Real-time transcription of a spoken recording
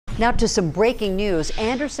Now to some breaking news.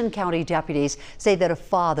 Anderson County deputies say that a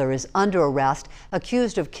father is under arrest,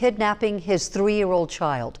 accused of kidnapping his 3-year-old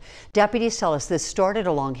child. Deputies tell us this started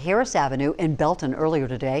along Harris Avenue in Belton earlier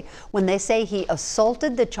today when they say he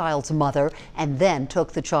assaulted the child's mother and then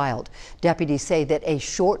took the child. Deputies say that a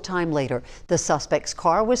short time later, the suspect's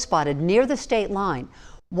car was spotted near the state line.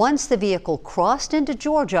 Once the vehicle crossed into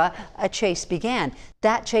Georgia, a chase began.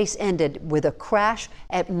 That chase ended with a crash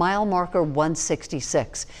at mile marker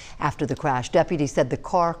 166. After the crash, deputies said the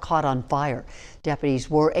car caught on fire. Deputies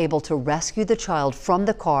were able to rescue the child from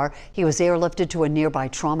the car. He was airlifted to a nearby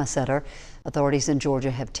trauma center. Authorities in Georgia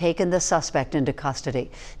have taken the suspect into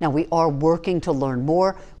custody. Now, we are working to learn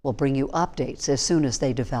more. We'll bring you updates as soon as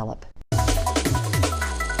they develop.